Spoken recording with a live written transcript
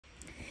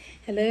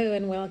Hello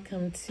and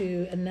welcome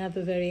to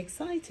another very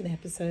exciting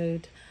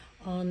episode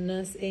on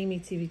Nurse Amy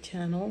TV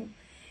channel.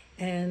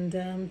 And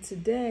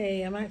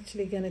today I'm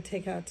actually going to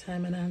take out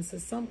time and answer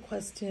some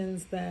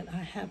questions that I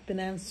have been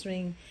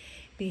answering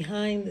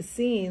behind the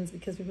scenes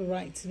because people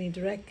write to me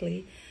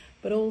directly.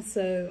 But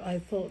also I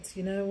thought,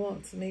 you know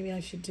what, maybe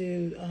I should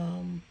do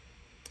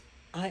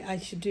I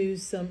should do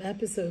some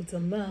episodes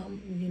on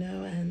them,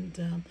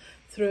 and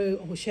throw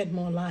or shed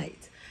more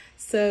light.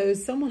 So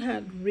someone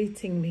had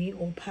written me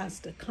or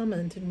passed a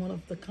comment in one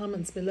of the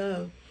comments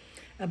below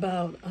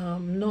about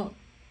not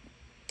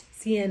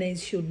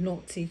CNAs should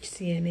not teach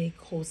CNA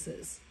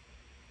courses.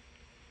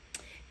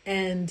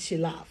 And she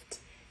laughed.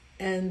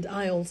 And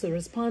I also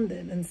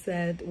responded and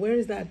said, where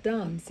is that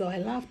done? So I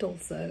laughed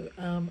also.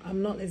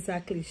 I'm not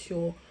exactly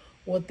sure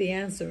what the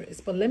answer is,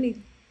 but let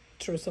me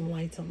throw some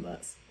light on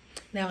this.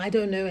 Now, I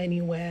don't know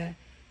anywhere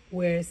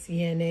where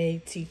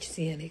CNA teach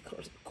CNA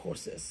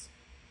courses.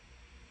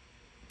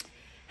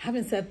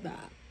 Having said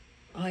that,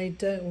 I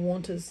don't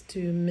want us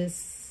to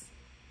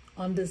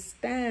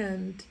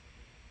misunderstand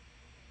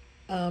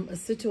a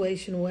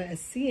situation where a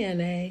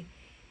CNA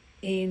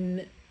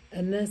in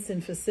a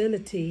nursing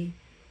facility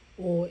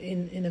or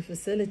in a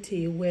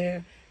facility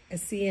where a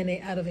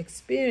CNA out of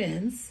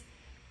experience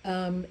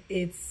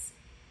is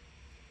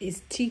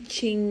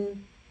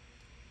teaching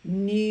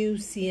new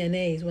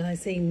CNAs. When I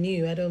say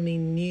new, I don't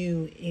mean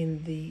new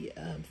in the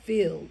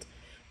field,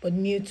 but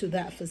new to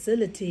that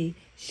facility,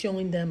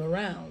 showing them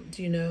around,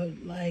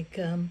 like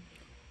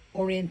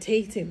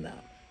orientating them.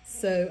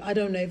 So I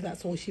don't know if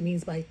that's what she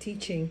means by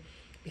teaching,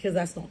 because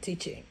that's not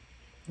teaching.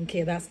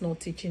 Okay, that's not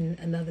teaching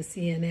another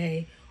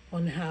CNA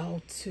on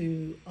how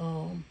to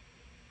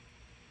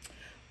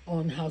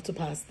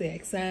pass their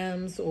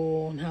exams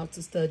or on how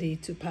to study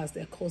to pass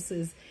their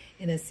courses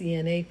in a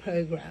CNA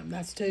program.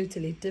 That's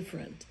totally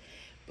different.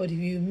 But if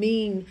you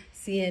mean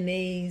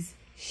CNAs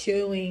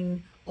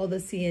showing other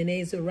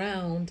CNAs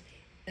around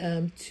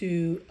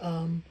to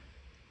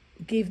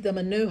give them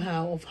a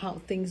know-how of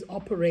how things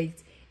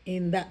operate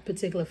in that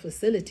particular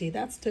facility,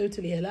 that's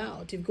totally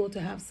allowed. You've got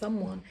to have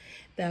someone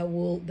that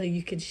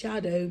you can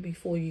shadow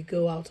before you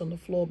go out on the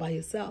floor by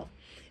yourself.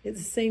 It's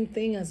the same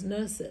thing as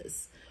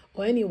nurses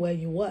or anywhere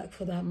you work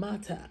for that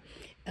matter.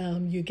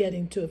 You get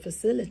into a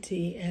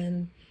facility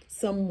and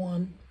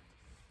someone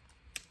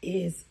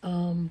is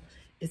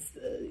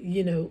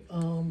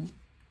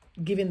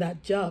given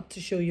that job to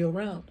show you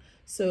around.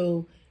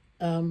 So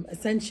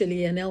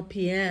essentially an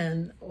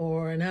LPN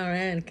or an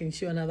RN can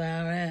show another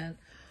RN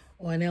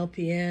or an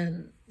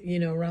LPN,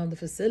 around the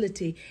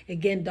facility.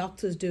 Again,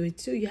 doctors do it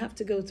too. You have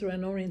to go through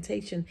an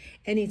orientation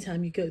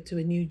anytime you go to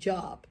a new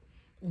job.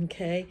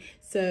 Okay,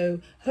 so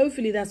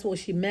hopefully that's what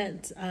she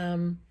meant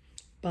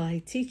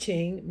by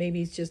teaching.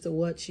 Maybe it's just a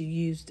word she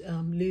used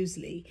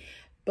loosely,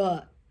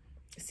 but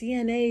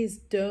CNAs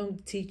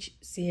don't teach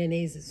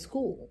CNAs in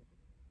school,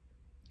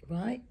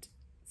 right?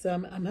 So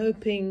I'm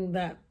hoping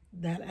that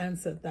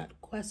answered that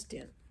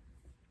question.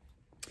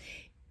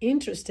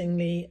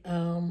 Interestingly,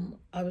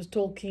 I was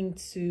talking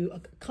to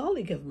a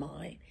colleague of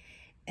mine,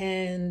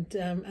 and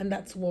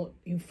that's what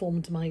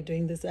informed my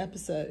doing this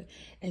episode.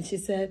 And she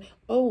said,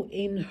 oh,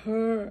 in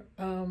her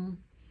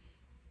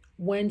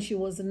when she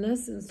was in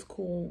nursing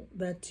school,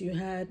 that you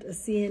had a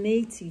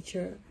CNA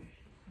teacher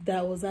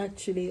that was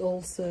actually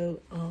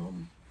also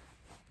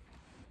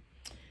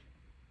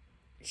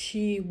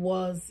she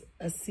was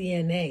a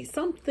CNA,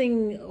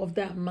 something of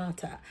that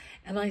matter.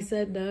 And I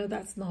said, no,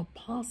 that's not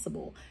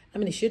possible. I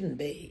mean, it shouldn't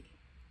be.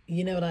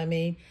 You know what I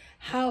mean?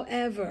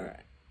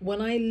 However,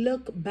 when I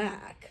look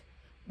back,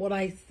 what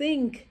I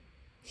think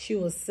she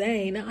was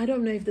saying, I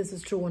don't know if this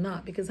is true or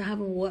not, because I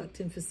haven't worked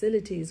in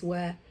facilities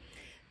where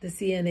the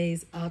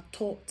CNAs are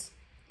taught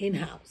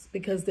in-house,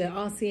 because there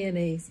are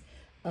CNAs,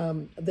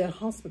 there are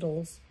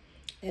hospitals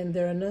and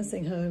there are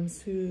nursing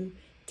homes who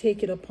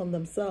take it upon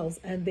themselves,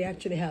 and they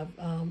actually have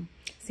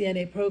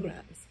CNA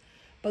programs.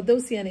 But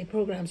those CNA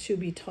programs should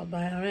be taught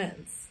by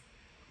RNs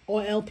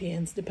or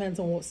LPNs, depends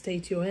on what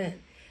state you're in.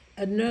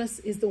 A nurse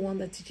is the one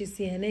that teaches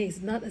CNAs,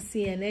 not a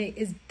CNA.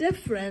 It's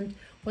different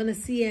when a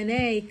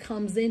CNA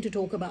comes in to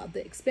talk about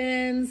the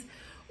expense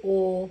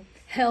or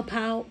help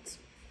out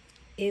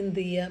in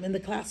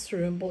the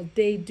classroom, but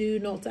they do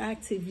not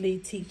actively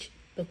teach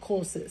the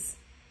courses.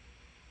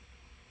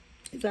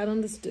 Is that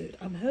understood?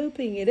 I'm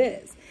hoping it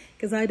is,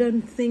 because I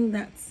don't think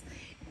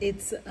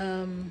it's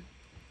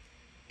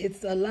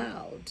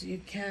allowed. You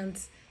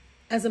can't,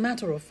 as a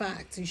matter of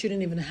fact, you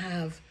shouldn't even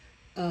have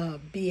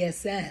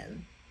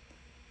BSN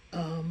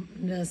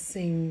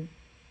nursing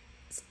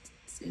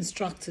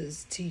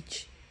instructors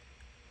teach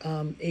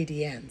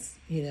ADNs,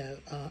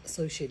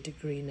 associate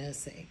degree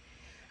nursing.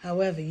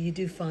 However, you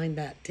do find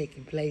that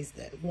taking place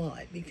there.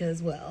 Why?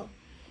 Because, well,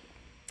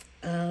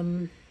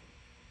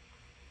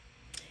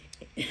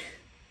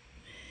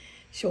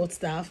 short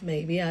staff,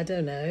 maybe, I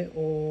don't know,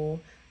 or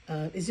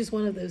it's just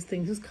one of those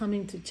things. Who's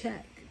coming to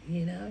check,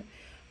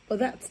 But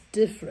that's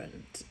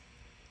different.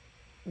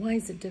 Why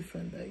is it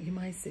different, though? You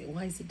might say,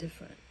 why is it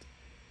different?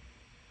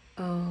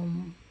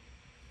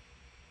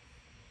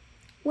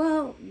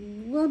 Well,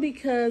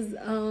 because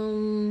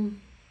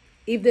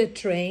if they're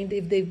trained,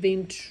 if they've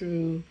been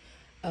through,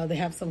 they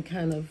have some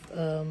kind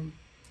of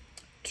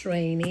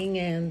training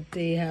and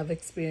they have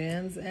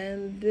experience,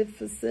 and the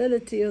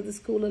facility or the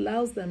school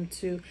allows them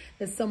to,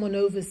 there's someone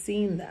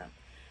overseeing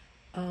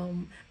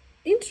them.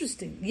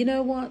 Interesting. You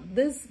know what?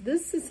 This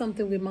is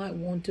something we might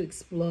want to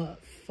explore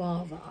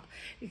further,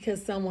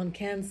 because someone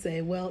can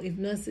say, well, if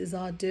nurses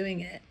are doing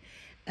it,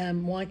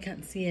 why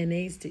can't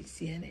CNAs teach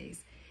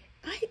CNAs?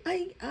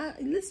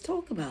 Let's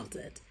talk about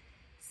it.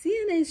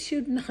 CNAs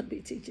should not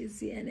be teaching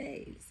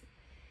CNAs.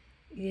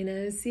 You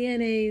know,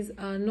 CNAs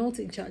are not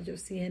in charge of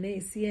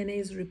CNAs.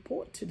 CNAs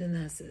report to the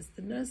nurses.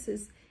 The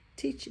nurses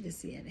teach the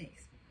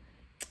CNAs.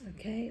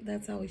 Okay,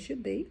 that's how it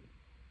should be.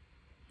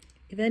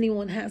 If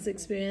anyone has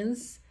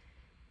experience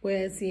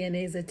where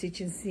CNAs are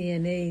teaching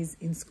CNAs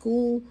in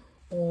school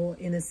or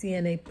in a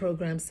CNA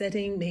program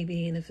setting,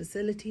 maybe in a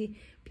facility,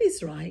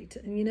 please write.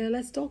 And, you know,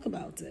 let's talk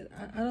about it.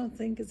 I don't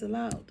think it's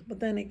allowed. But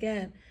then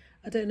again,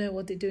 I don't know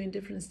what they do in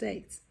different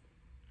states.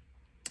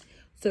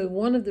 So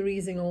one of the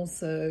reasons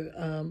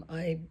also,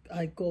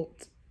 I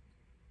got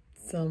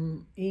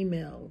some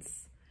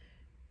emails,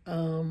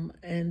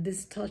 and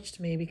this touched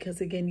me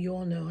because, again, you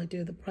all know I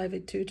do the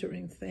private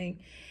tutoring thing.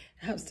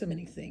 I have so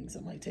many things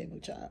on my table,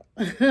 child.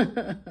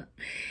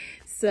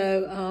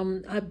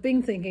 So I've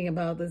been thinking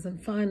about this, and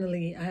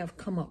finally I have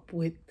come up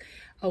with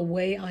a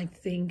way I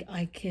think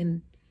I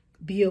can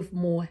be of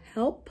more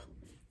help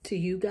to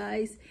you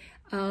guys.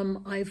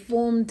 I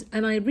formed,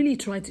 and I really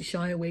tried to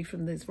shy away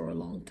from this for a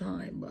long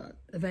time, but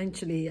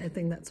eventually I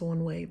think that's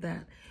one way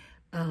that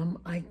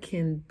I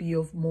can be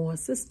of more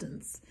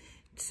assistance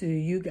to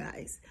you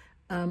guys.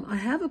 I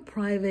have a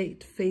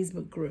private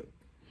Facebook group,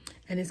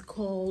 and it's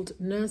called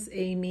Nurse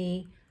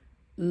Amy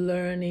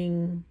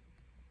Learning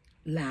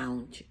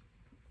Lounge.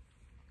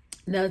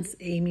 Nurse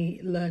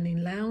Amy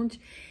Learning Lounge,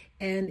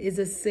 and is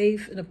a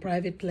safe and a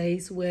private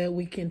place where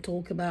we can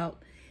talk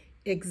about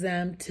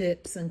exam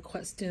tips and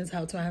questions,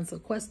 how to answer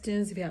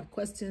questions. If you have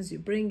questions, you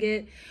bring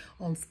it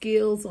on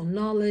skills, on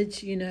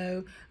knowledge, you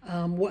know,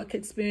 work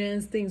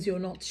experience, things you're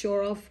not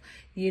sure of.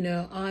 You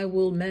know, I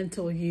will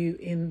mentor you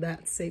in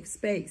that safe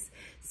space.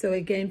 So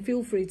again,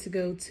 feel free to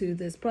go to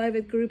this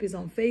private group. It's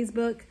on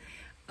Facebook.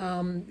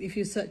 If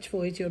you search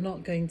for it, you're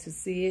not going to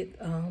see it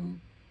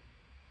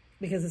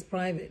because it's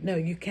private. No,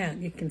 you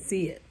can't. You can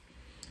see it.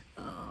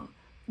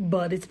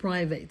 But it's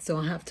private, so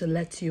I have to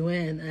let you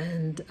in,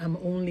 and I'm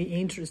only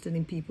interested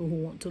in people who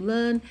want to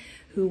learn,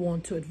 who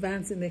want to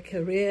advance in their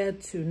career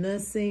to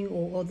nursing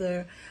or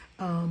other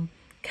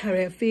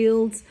career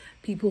fields,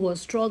 people who are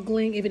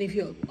struggling, even if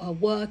you're at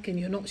work and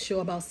you're not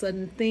sure about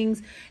certain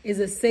things. Is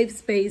a safe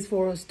space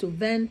for us to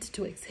vent,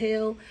 to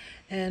exhale,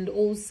 and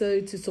also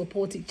to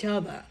support each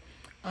other.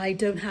 I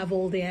don't have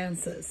all the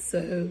answers,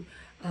 so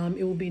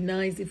it would be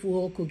nice if we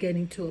all could get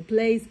into a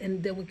place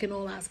and then we can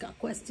all ask our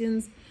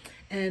questions.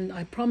 And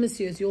I promise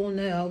you, as you all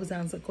know, I always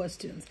answer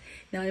questions.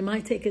 Now, it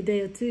might take a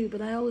day or two,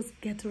 but I always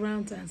get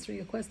around to answering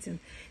your questions.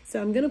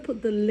 So I'm going to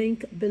put the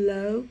link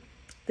below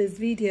this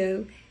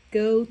video.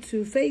 Go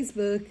to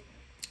Facebook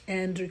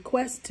and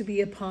request to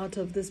be a part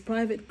of this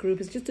private group.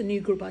 It's just a new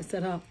group I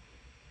set up.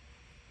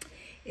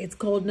 It's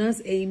called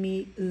Nurse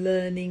Amy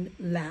Learning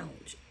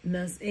Lounge.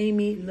 Nurse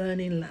Amy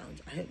Learning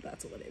Lounge. I hope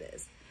that's what it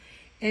is.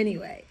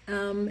 Anyway,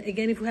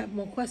 again, if you have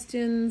more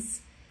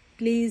questions,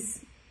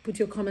 please put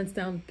your comments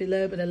down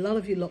below, but a lot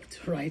of you love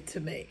to write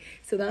to me.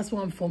 So that's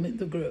why I'm forming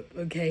the group,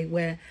 okay,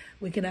 where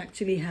we can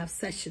actually have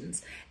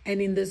sessions.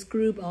 And in this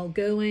group, I'll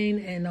go in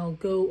and I'll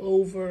go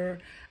over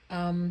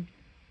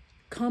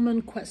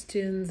common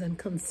questions and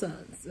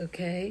concerns,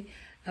 okay,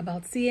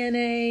 about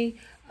CNA,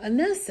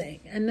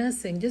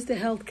 nursing, just the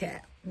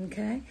healthcare,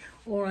 okay?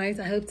 All right,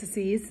 I hope to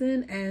see you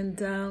soon,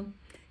 and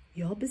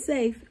y'all be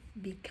safe.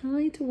 Be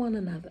kind to one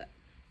another.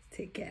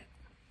 Take care.